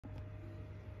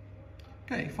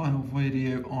Okay, final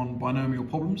video on binomial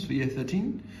problems for year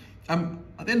 13. At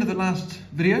the end of the last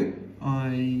video,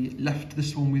 I left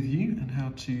this one with you and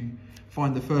how to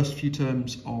find the first few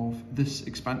terms of this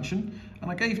expansion.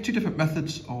 And I gave two different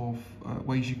methods of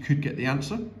ways you could get the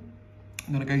answer.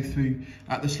 I'm going to go through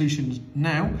the solutions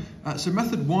now. So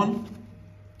method one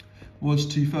was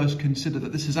to first consider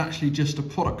that this is actually just a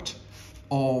product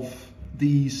of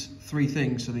these three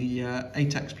things. So the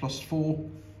 8x plus 4,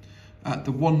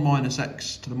 the 1 minus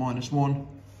x to the minus 1,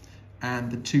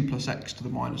 and the 2 plus x to the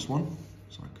minus 1.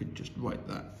 So I could just write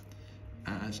that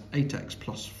as 8x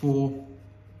plus 4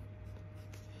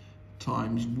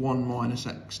 times 1 minus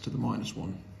x to the minus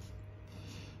 1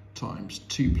 times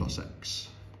 2 plus x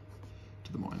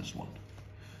to the minus 1.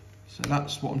 So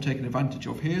that's what I'm taking advantage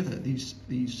of here, that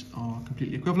these are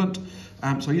completely equivalent.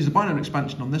 So I use the binomial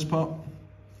expansion on this part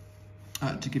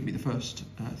to give me the first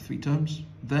three terms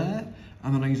there.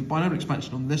 And then I use a binomial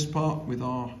expansion on this part with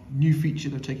our new feature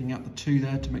of taking out the 2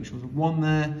 there to make sure there's a 1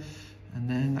 there. And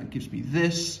then that gives me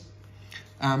this.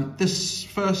 This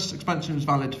first expansion was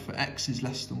valid for x is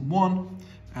less than 1.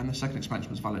 And the second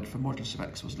expansion was valid for modulus of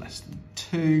x was less than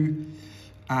 2.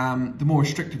 The more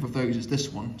restrictive of those is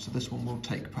this one. So this one will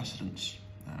take precedence.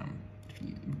 If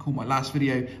you recall my last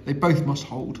video, they both must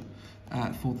hold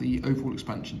for the overall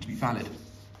expansion to be valid.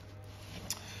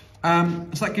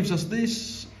 So that gives us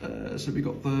this. So we've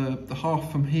got the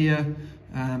half from here,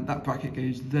 that bracket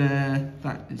goes there,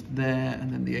 that is there,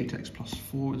 and then the 8x plus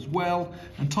 4 as well,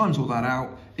 and times all that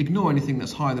out, ignore anything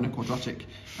that's higher than a quadratic,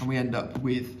 and we end up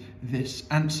with this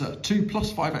answer, 2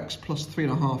 plus 5x plus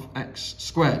 3.5x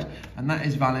squared, and that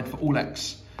is valid for all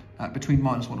x between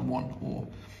minus 1 and 1, or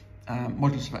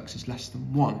modulus of x is less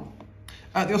than 1.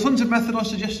 The alternative method I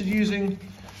suggested using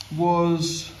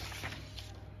was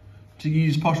to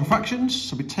use partial fractions.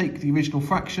 So we take the original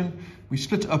fraction, we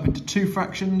split it up into two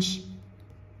fractions.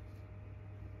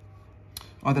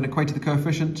 I then equated the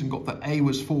coefficients and got that a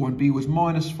was 4 and b was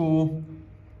minus 4.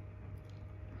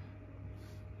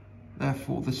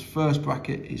 Therefore, this first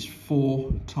bracket is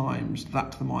 4 times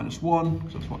that to the minus 1,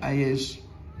 because that's what a is.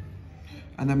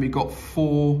 And then we got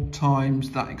 4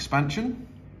 times that expansion.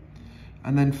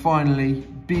 And then finally,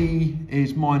 b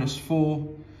is minus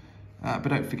 4. But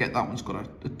don't forget that one's got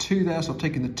a 2 there, so I've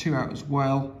taken the 2 out as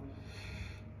well.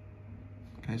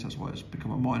 Okay, so that's why it's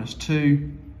become a minus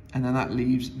 2. And then that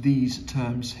leaves these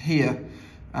terms here.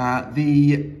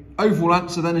 The overall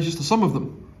answer then is just the sum of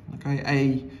them. Okay,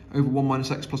 a over 1 minus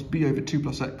x plus b over 2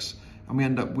 plus x. And we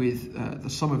end up with the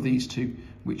sum of these two,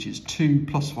 which is 2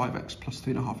 plus 5x plus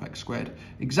 3.5x squared.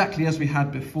 Exactly as we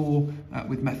had before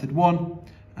with method 1.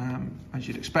 As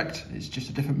you'd expect, it's just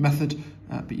a different method,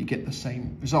 but you get the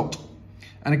same result.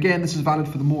 And again, this is valid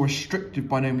for the more restrictive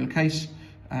binomial case.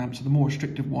 So the more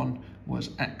restrictive one was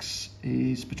x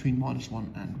is between minus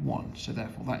 1 and 1. So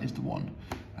therefore, that is the one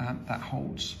that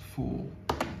holds for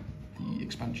the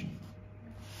expansion.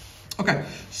 Okay,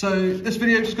 so this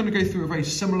video is just going to go through a very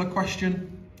similar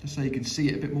question, just so you can see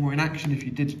it a bit more in action if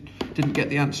you didn't get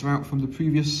the answer out from the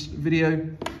previous video.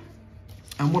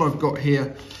 And what I've got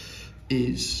here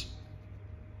is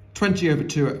 20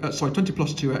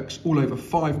 plus 2x all over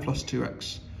 5 plus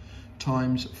 2x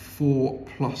times 4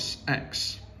 plus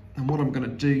x. And what I'm going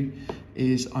to do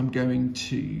is I'm going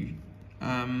to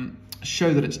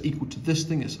show that it's equal to this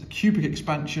thing. It's a cubic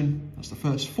expansion. That's the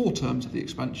first 4 terms of the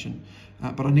expansion.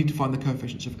 But I need to find the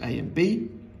coefficients of a and b.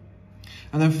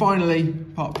 And then finally,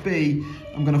 part B,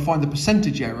 I'm going to find the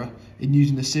percentage error in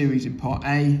using the series in part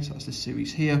A. So that's this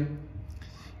series here.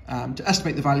 To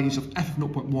estimate the values of f of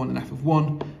 0.1 and f of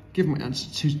 1, give my answer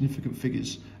to 2 significant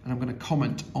figures, and I'm going to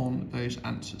comment on those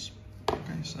answers.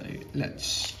 Okay, so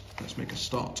let's make a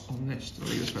start on this. To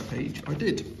leave this web page I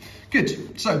did.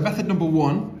 Good. So method number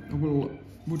 1,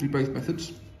 we'll do both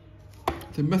methods.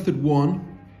 So method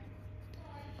 1,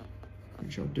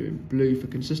 which I'll do in blue for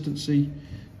consistency,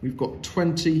 we've got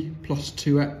 20 plus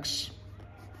 2x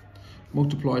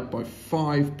multiplied by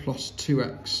 5 plus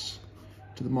 2x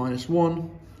to the minus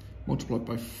 1 multiplied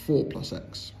by 4 plus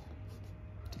x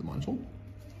to the minus 1.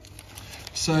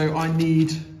 So I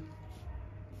need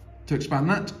to expand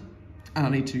that, and I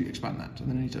need to expand that, and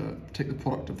then I need to take the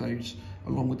product of those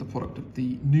along with the product of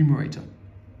the numerator.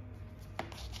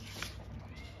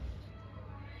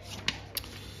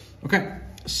 Okay,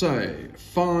 so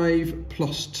 5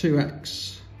 plus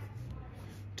 2x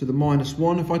to the minus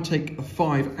 1. If I take the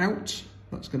 5 out,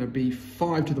 that's going to be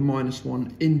 5 to the minus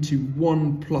 1 into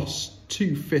 1 plus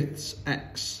 2/5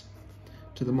 x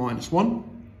to the minus 1.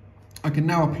 I can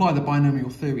now apply the binomial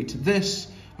theory to this.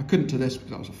 I couldn't to this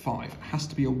because that was a 5. It has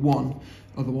to be a 1,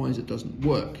 otherwise it doesn't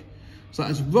work. So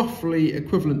that is roughly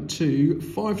equivalent to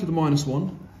 5 to the minus 1,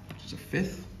 which is a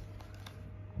fifth,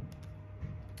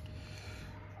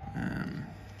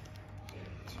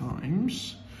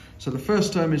 times, so the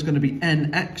first term is going to be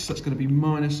nx, that's going to be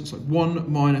minus, so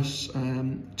 1 minus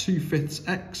 2/5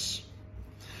 x.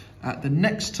 The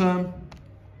next term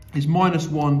is minus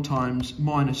 1 times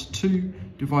minus 2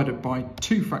 divided by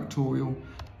 2 factorial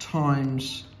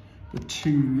times the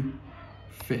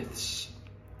 2/5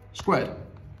 squared.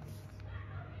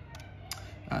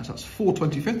 So that's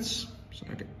 4/25, so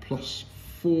I get plus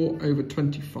 4 over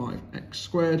 25x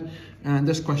squared, and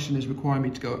this question is requiring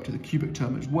me to go up to the cubic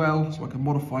term as well, so I can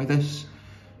modify this.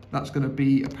 That's going to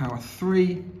be a power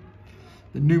 3.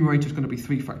 The numerator is going to be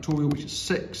 3 factorial, which is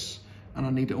 6, and I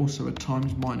need also a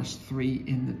times minus 3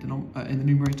 in the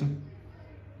numerator.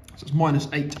 So it's minus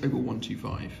 8 over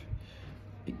 125.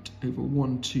 8 over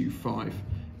 125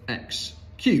 x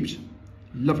cubed.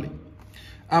 Lovely.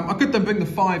 I could then bring the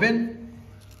 5 in.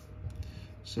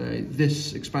 So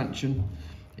this expansion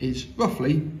is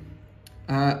roughly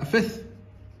a fifth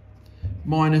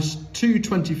minus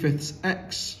 2/25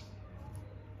 x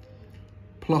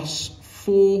plus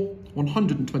 4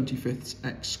 125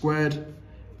 x squared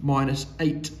minus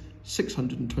 8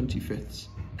 625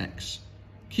 x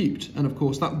cubed. And of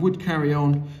course that would carry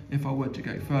on if I were to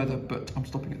go further, but I'm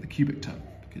stopping at the cubic term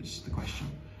because the question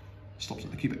stops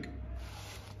at the cubic.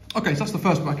 Okay, so that's the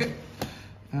first bracket.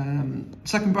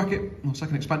 Second bracket, or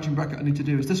second expansion bracket I need to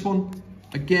do is this one.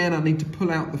 Again, I need to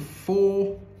pull out the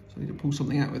 4, so I need to pull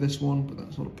something out with this one, but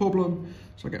that's not a problem.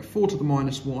 So I get 4 to the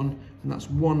minus 1, and that's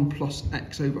 1 plus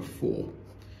x over 4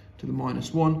 to the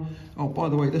minus 1. Oh, by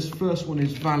the way, this first one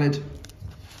is valid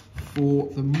for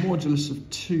the modulus of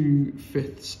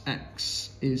 2/5 x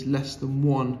is less than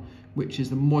 1, which is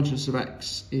the modulus of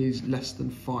x is less than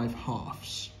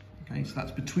 5/2. Okay, so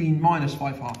that's between minus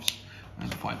 5/2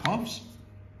 and 5/2.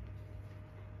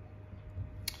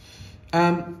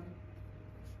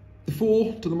 The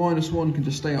 4 to the minus 1 can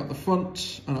just stay up the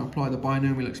front, and I'll apply the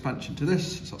binomial expansion to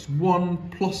this. So that's 1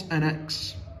 plus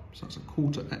nx, so that's a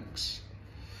quarter x.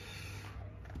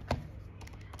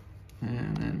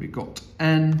 And then we've got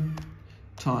n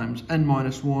times n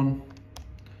minus 1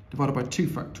 divided by 2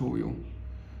 factorial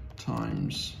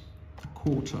times a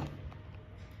quarter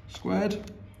squared. So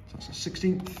that's a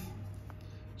 16th.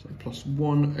 So plus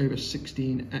 1 over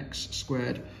 16x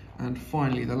squared. And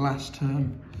finally, the last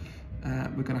term,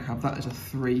 we're going to have that as a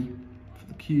 3 for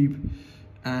the cube.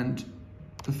 And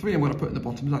the 3 I'm going to put in the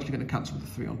bottom is actually going to cancel with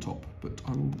the 3 on top, but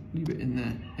I will leave it in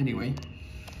there anyway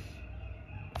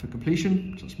for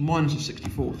completion. So it's minus a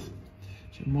 64th.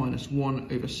 So minus 1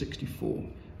 over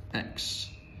 64x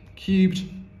cubed.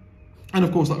 And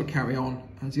of course, that would carry on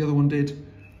as the other one did.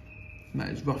 And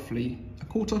that is roughly a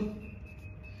quarter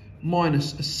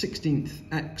minus a 16th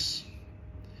x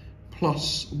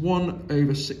plus 1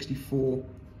 over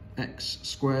 64x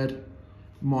squared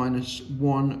minus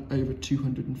 1 over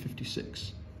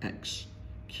 256x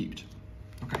cubed.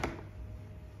 Okay,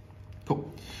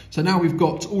 cool. So now we've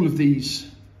got all of these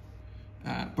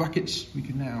brackets, we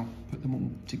can now put them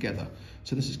all together.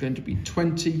 So this is going to be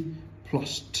 20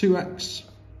 plus 2x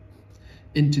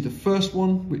into the first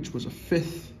one, which was a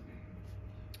fifth,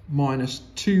 minus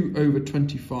 2 over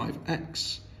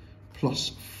 25x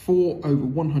plus 4 over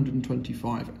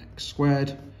 125x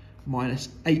squared minus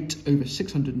 8 over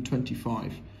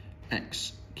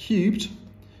 625x cubed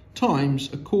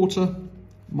times a quarter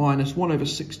minus 1 over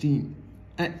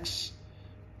 16x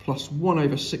plus 1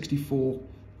 over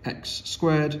 64x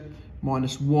squared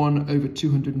minus 1 over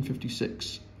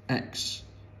 256x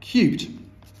cubed.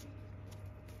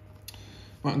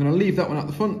 Right, I'm going to leave that one at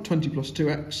the front, 20 plus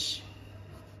 2x,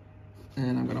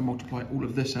 and I'm going to multiply all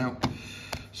of this out.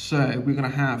 So we're going to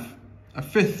have a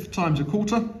fifth times a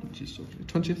quarter, which is sort of a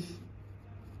 20th.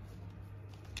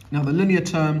 Now the linear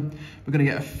term, we're going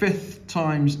to get a fifth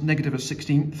times negative a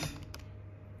 16th.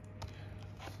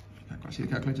 I can't see the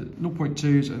calculator.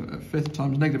 0.2 is a fifth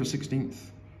times negative a 16th.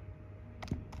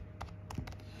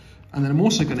 And then I'm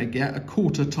also going to get a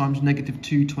quarter times negative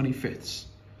 2 25ths.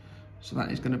 So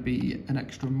that is going to be an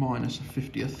extra minus a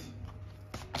 50th.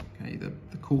 Okay, the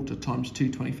quarter times 2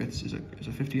 25ths is a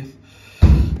 50th.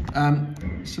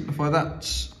 Simplify that,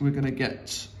 we're going to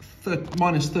get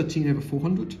minus 13 over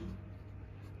 400.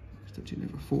 13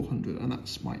 over 400, and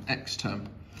that's my x term.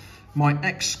 My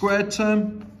x squared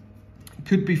term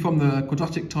could be from the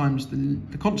quadratic times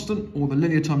the constant, or the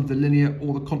linear times the linear,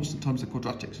 or the constant times the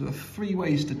quadratic. So there are 3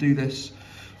 ways to do this.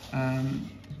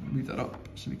 Move that up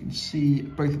so we can see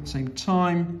both at the same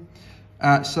time.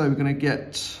 So we're going to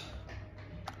get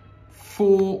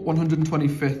 4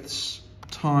 125ths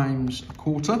times a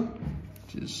quarter,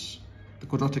 which is the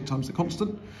quadratic times the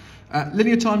constant.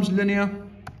 Linear times linear,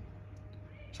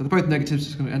 so they're both negatives,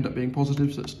 it's going to end up being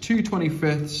positive, so it's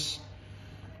 2/25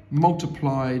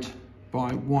 multiplied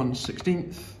by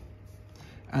 1/16,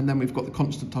 and then we've got the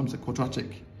constant times the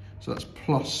quadratic, so that's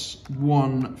plus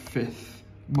 1/5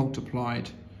 multiplied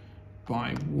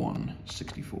by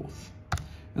 1/64.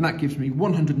 And that gives me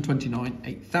 129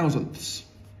 8/1000ths.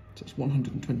 So it's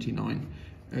 129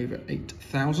 over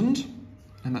 8,000,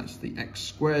 and that's the x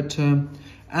squared term.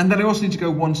 And then I also need to go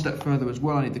one step further as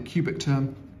well. I need the cubic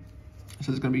term.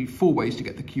 So there's going to be 4 ways to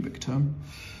get the cubic term.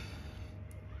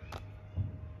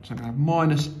 So I'm going to have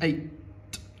minus 8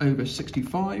 over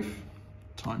 65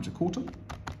 times a quarter.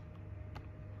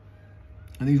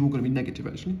 And these are all going to be negative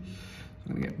actually. So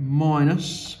I'm going to get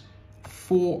minus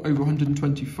 4 over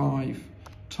 125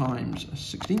 times a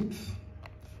 16th,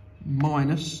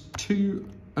 minus 2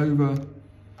 over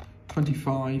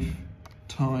 25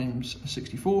 times a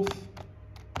 64th,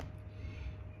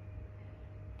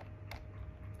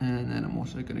 and then I'm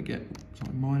also going to get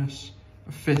minus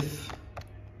a 5th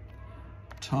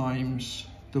times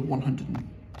the 1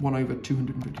 over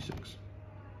 256.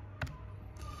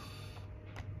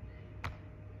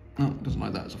 No, it doesn't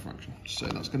like that as a fraction, so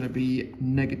that's going to be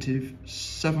negative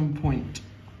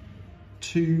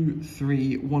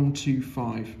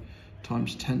 7.23125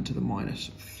 times 10 to the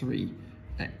minus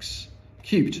 3x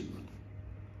cubed.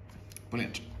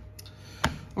 Brilliant.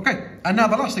 Okay, and now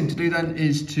the last thing to do then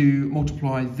is to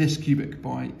multiply this cubic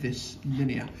by this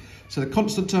linear. So the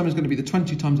constant term is going to be the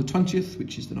 20 times the 20th,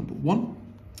 which is the number 1.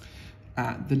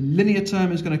 The linear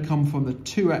term is going to come from the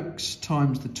 2x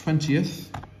times the 20th.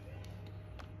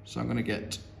 So I'm going to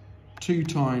get 2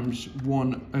 times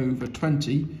 1 over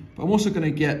 20, but I'm also going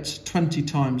to get 20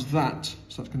 times that,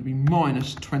 so that's going to be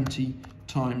minus 20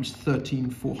 times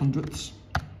 13/400. So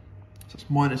that's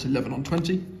minus 11 on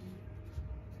 20.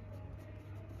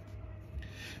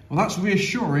 Well, that's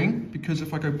reassuring, because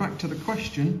if I go back to the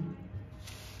question,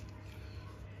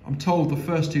 I'm told the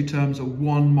first two terms are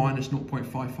 1 minus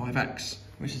 0.55x,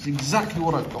 which is exactly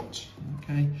what I've got.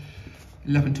 Okay,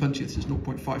 11/20 is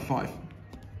 0.55.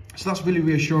 So that's really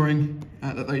reassuring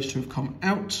that those two have come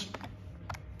out.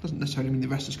 Doesn't necessarily mean the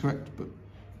rest is correct, but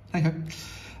hey ho.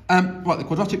 Right, the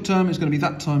quadratic term is going to be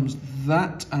that times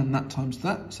that and that times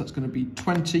that. So that's going to be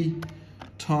 20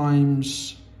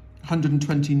 times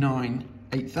 129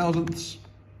 8/1000ths.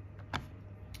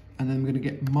 And then we're going to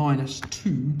get minus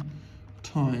 2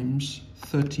 times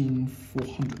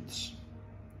 13/400ths.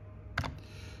 So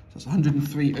that's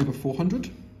 103 over 400.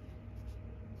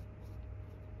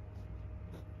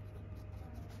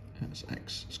 That's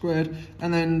x squared,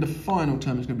 and then the final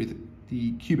term is going to be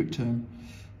the cubic term,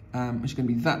 which is going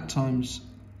to be that times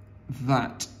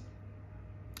that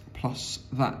plus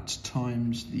that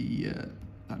times the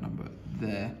that number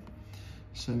there.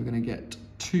 So we're going to get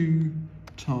 2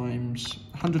 times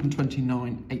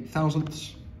 129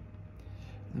 8/1000ths,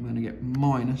 and we're going to get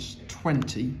minus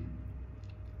 20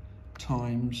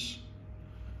 times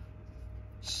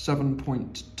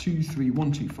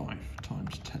 7.23125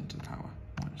 times 10 to the power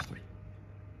minus 3.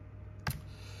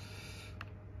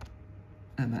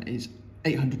 And that is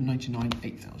 899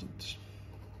 8/1000ths.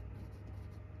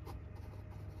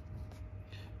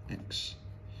 X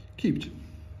cubed.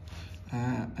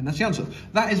 And that's the answer.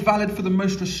 That is valid for the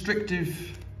most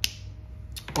restrictive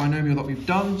binomial that we've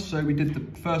done. So we did the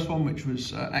first one, which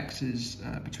was x is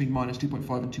between minus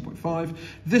 2.5 and 2.5.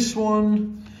 This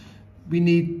one, we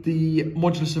need the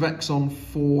modulus of x on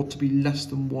 4 to be less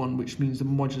than 1, which means the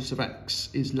modulus of x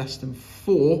is less than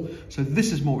 4. So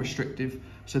this is more restrictive.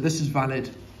 So this is valid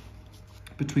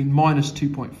between minus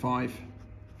 2.5,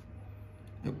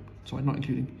 oh, sorry, not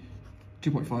including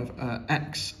 2.5,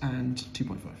 x and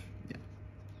 2.5. Yeah.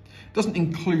 It doesn't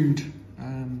include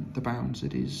the bounds,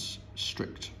 it is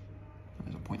strict.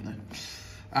 There's a point there.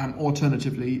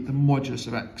 Alternatively, the modulus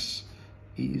of x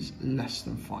is less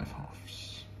than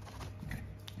 5/2. Okay,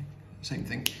 same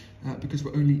thing, because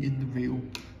we're only in the real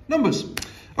numbers.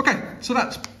 Okay, so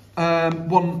that's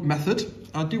one method.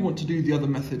 I do want to do the other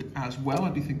method as well. I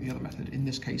do think the other method in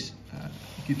this case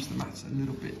gives the maths a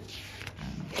little bit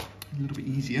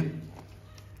easier.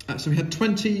 So we had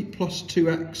 20 plus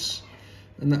 2x,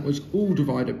 and that was all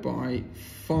divided by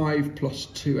 5 plus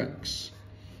 2x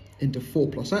into 4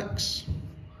 plus x.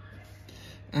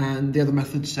 And the other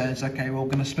method says, okay, well, we're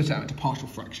going to split it out into partial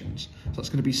fractions. So that's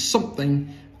going to be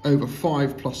something over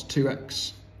 5 plus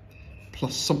 2x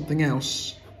plus something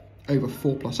else over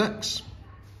 4 plus x.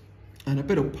 And a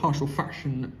bit of partial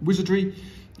fraction wizardry,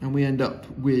 and we end up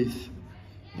with,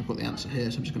 I've got the answer here,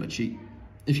 so I'm just going to cheat.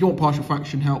 If you want partial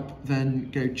fraction help,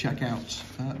 then go check out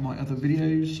my other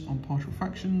videos on partial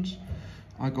fractions.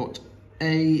 I got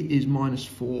A is minus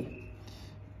 4.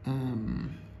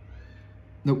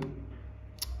 Nope.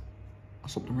 I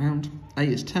swapped them around. A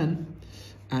is 10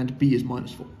 and B is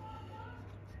minus 4.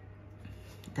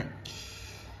 Okay.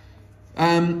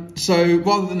 So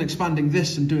rather than expanding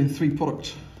this and doing 3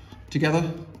 products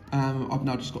together, I've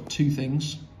now just got 2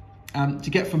 things. To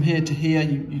get from here to here,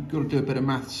 you've got to do a bit of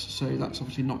maths, so that's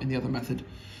obviously not in the other method.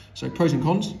 So pros and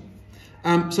cons.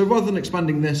 So rather than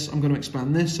expanding this, I'm going to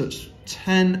expand this. So it's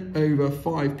 10 over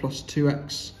 5 plus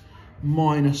 2x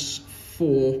minus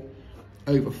 4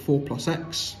 over 4 plus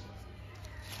x.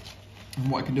 And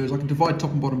what I can do is I can divide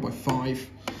top and bottom by 5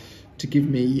 to give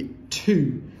me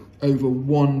 2 over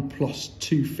 1 plus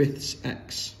 2/5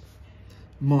 x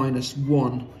minus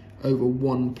 1 over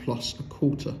 1 plus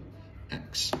 1/4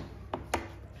 x.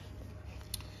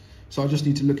 So I just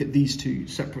need to look at these two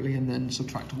separately and then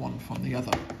subtract 1 from the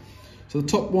other. So the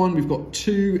top one, we've got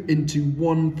 2 into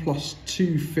 1 plus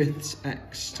 2/5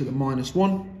 x to the minus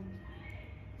 1.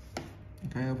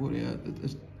 Okay,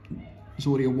 there's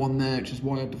already a 1 there, which is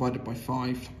why I divided by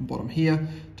 5 top and bottom here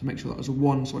to make sure that was a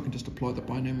 1, so I can just apply the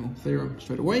binomial theorem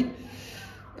straight away.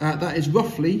 That is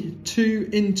roughly 2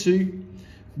 into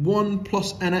 1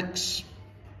 plus nx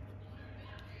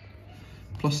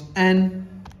plus n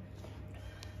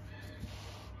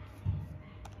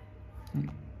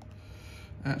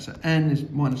so n is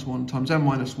minus 1 times n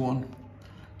minus 1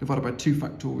 divided by 2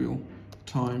 factorial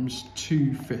times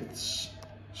 2/5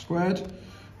 squared.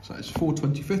 So that is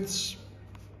 4/25.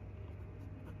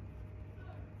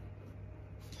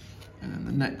 And then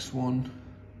the next one,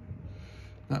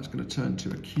 that's going to turn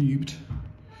to a cubed.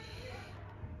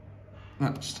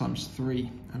 That's times 3,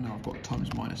 and now I've got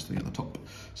times minus 3 at the top.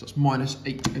 So that's minus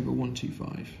 8 over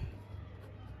 125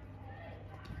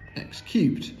 x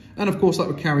cubed. And of course that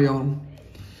would carry on.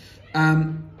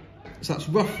 So that's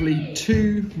roughly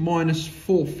 2 minus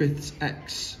 4/5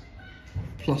 x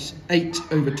plus 8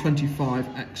 over 25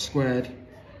 x squared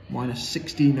minus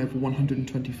 16 over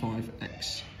 125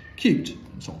 x cubed,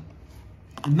 and so on.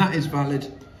 And that is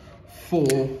valid for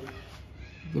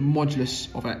the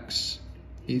modulus of x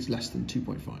is less than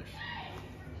 2.5.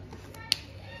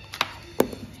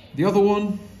 The other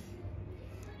one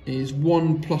is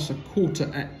 1 plus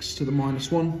 1/4 x to the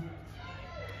minus 1.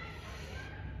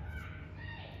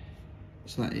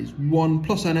 So that is 1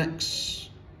 plus nx,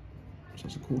 so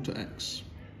that's 1/4 x.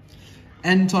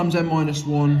 N times n minus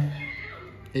 1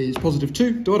 is positive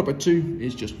 2, divided by 2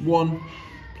 is just 1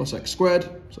 plus x squared,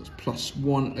 so that's plus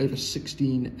 1 over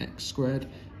 16x squared.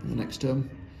 And the next term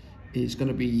is going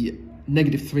to be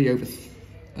negative 3 over,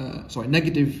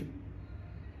 negative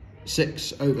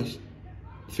 6 over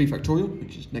 3 factorial,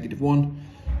 which is negative 1,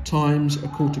 times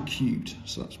 1/4 cubed,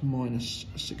 so that's minus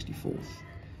 64th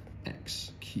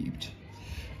x cubed.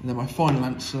 And then my final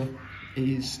answer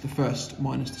is the first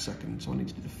minus the second, so I need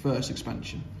to do the first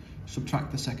expansion,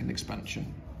 subtract the second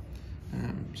expansion.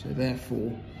 So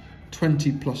therefore,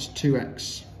 20 plus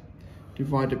 2x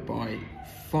divided by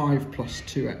 5 plus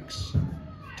 2x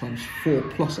times 4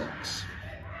 plus x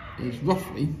is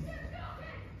roughly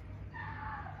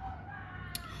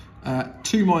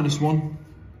 2 minus 1,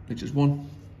 which is 1,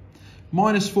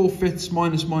 minus 4/5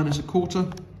 minus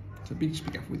 1/4, so be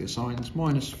careful with your signs,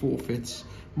 minus 4/5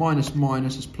 minus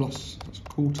minus is plus, that's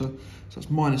 1/4, so that's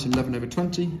minus 11 over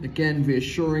 20, again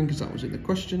reassuring because that was in the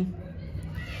question.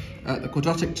 The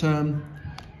quadratic term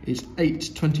is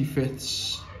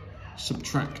 8/25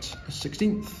 subtract a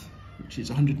 16th, which is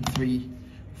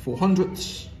 103/400.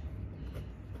 This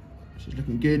is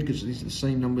looking good because these are the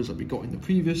same numbers that we got in the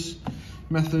previous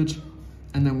method.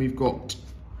 And then we've got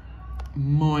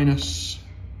minus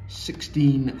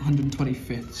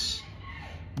 16/125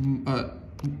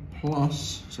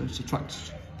 plus, so subtract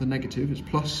the negative is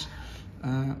plus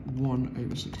 1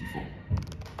 over 64.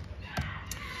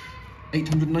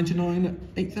 899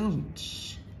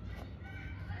 8,000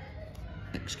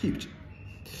 x cubed.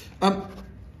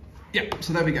 Yeah,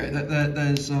 so there we go.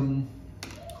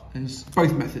 There's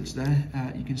both methods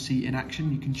there. You can see in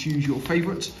action. You can choose your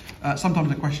favourite. Sometimes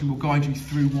the question will guide you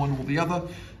through one or the other,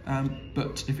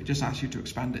 but if it just asks you to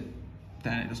expand it,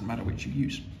 then it doesn't matter which you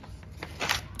use.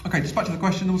 Okay, just back to the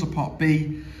question. There was a part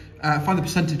B. Find the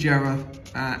percentage error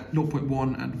at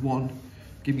 0.1 and 1,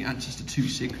 giving answers to 2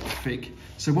 sig fig.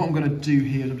 So what I'm going to do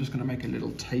here is I'm just going to make a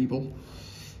little table.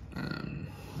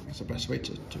 That's the best way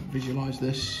to visualize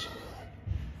this.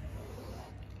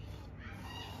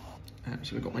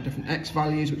 So we've got my different x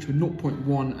values, which were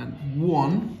 0.1 and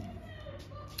 1.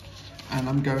 And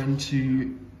I'm going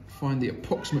to find the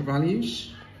approximate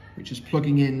values, which is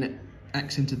plugging in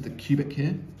x into the cubic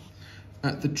here.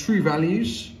 The true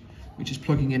values, which is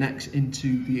plugging in x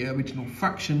into the original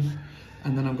fraction,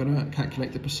 and then I'm going to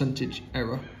calculate the percentage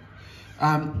error.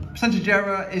 Percentage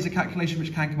error is a calculation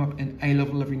which can come up in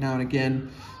A-level every now and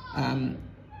again. The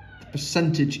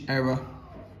percentage error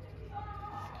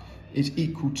is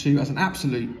equal to, as an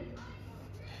absolute,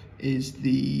 is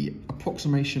the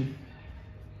approximation,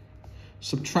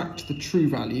 subtract the true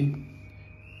value,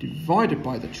 divided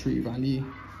by the true value,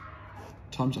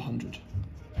 times 100.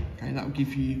 Okay, that will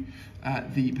give you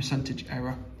the percentage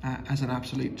error as an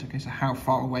absolute. Okay, so how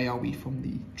far away are we from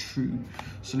the true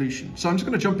solution? So I'm just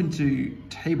going to jump into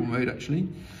table mode actually.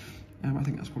 I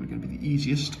think that's probably going to be the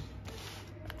easiest.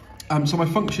 So my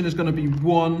function is going to be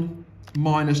 1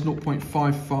 minus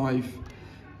 0.55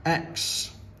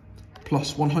 x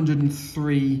plus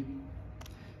 103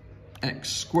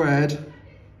 x squared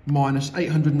minus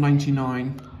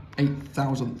 899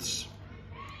 8,000ths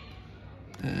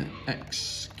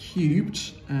x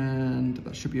cubed, and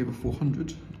that should be over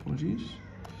 400. Apologies.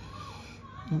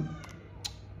 Oh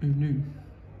no.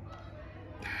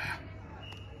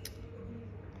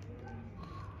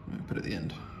 I'll put it at the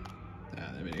end.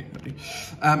 There we go.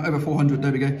 Over 400.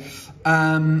 There we go.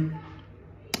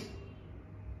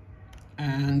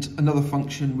 And another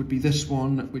function would be this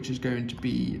one, which is going to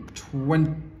be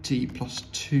 20 plus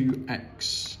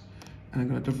 2x. And I'm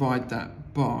going to divide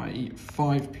that by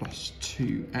 5 plus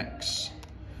 2x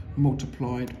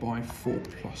multiplied by 4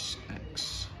 plus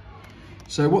x.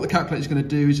 So what the calculator is going to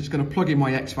do is it's going to plug in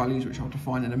my x values, which I'll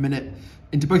define in a minute,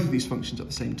 into both of these functions at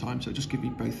the same time. So it'll just give me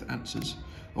both answers.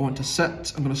 I want to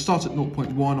set, I'm going to start at 0.1,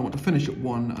 I want to finish at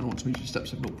 1, and I want to move to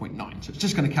steps of 0.9. So it's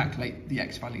just going to calculate the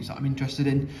x values that I'm interested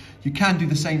in. You can do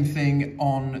the same thing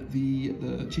on the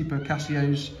cheaper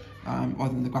Casios,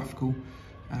 rather than the graphical.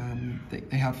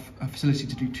 They have a facility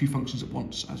to do 2 functions at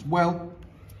once as well.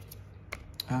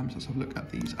 So let's have a look at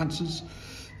these answers.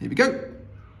 Here we go.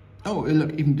 Oh,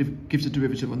 look, even gives a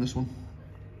derivative on this one.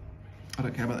 I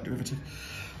don't care about that derivative.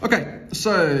 Okay,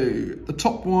 so the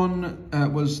top one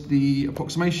was the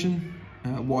approximation,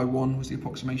 y1 was the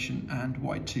approximation, and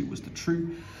y2 was the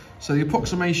true. So the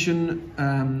approximation,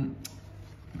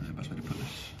 best way to put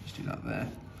this, let's do that there.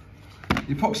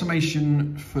 The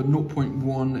approximation for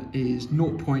 0.1 is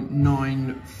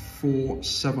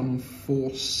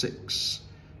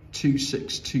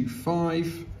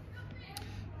 0.947462625,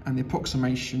 and the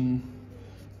approximation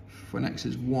for when x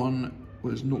is 1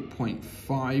 was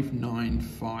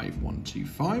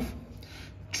 0.595125.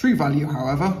 True value,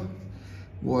 however,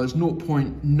 was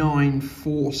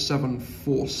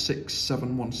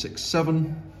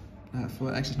 0.947467167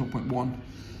 for x is 0.1,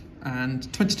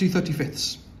 and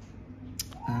 22/35,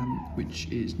 which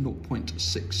is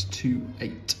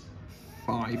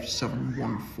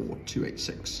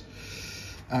 0.6285714,286.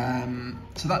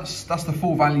 So that's the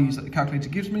 4 values that the calculator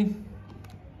gives me.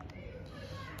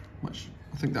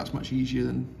 I think that's much easier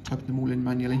than typing them all in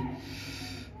manually.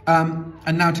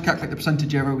 And now to calculate the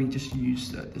percentage error, we just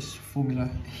use this formula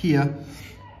here.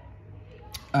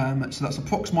 So that's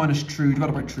approx minus true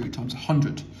divided by true times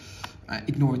 100,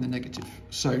 ignoring the negative.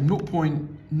 So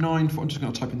 0.94, I'm just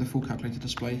going to type in the full calculator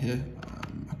display here.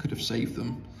 I could have saved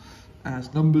them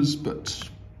as numbers, but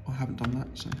I haven't done that.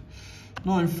 So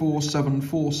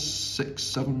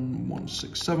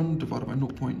 947467167 divided by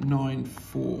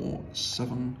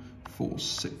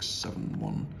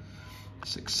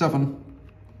 0.947467167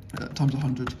 times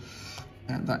 100,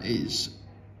 and that is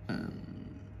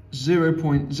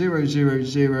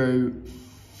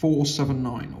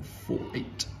 0.000479 or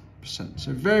 48%.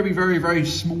 So very, very, very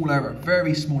small error,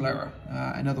 very small error.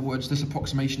 In other words, this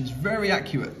approximation is very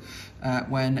accurate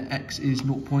when x is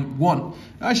 0.1.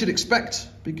 I should expect,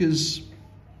 because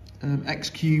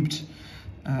x cubed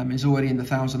is already in the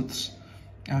thousandths.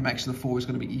 X to the 4 is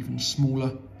going to be even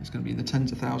smaller. It's going to be in the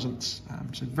tens of thousandths.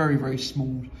 So very, very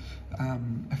small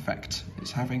effect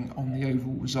it's having on the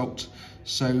overall result.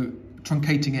 So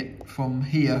truncating it from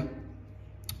here,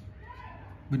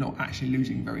 we're not actually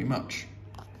losing very much.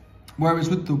 Whereas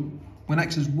with when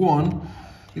x is 1,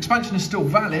 the expansion is still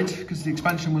valid, because the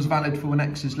expansion was valid for when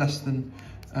x is less than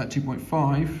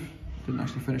 2.5. Didn't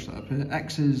actually finish that up here.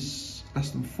 X is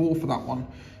less than 4 for that one.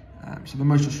 So the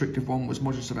most restrictive one was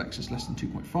modulus of x is less than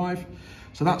 2.5.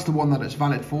 So that's the one that it's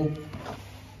valid for.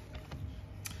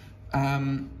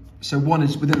 So 1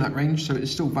 is within that range, so it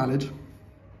is still valid.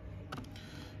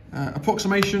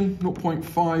 Approximation,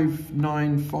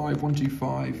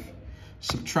 0.595125.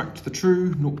 Subtract the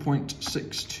true,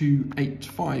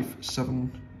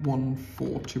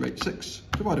 0.6285714,286.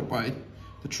 Divided by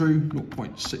the true,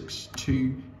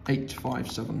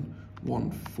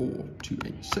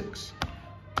 0.6285714,286.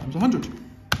 Times 100,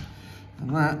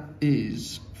 and that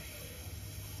is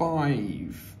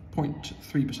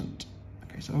 5.3%.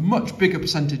 Okay, so a much bigger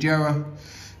percentage error,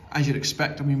 as you'd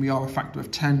expect. I mean, we are a factor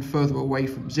of 10 further away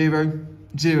from 0.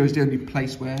 0 is the only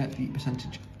place where the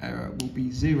percentage error will be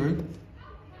 0.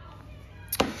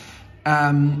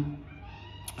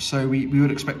 So we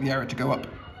would expect the error to go up.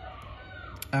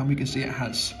 And we can see it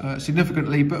has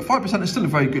significantly, but 5% is still a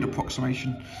very good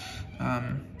approximation.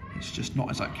 It's just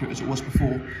not as accurate as it was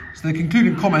before. So the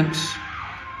concluding comments,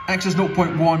 x is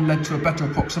 0.1 led to a better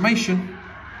approximation,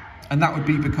 and that would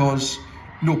be because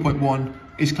 0.1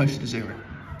 is closer to 0.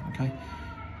 Okay,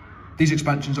 these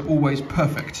expansions are always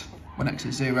perfect when x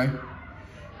is 0,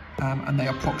 and they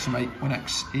approximate when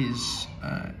x is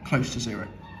close to 0.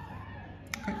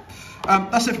 Okay,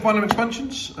 that's it for binomial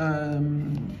expansions.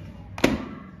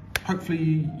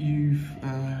 Hopefully you've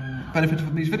benefited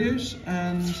from these videos,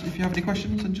 and if you have any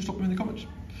questions, then just drop them in the comments.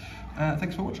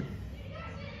 Thanks for watching.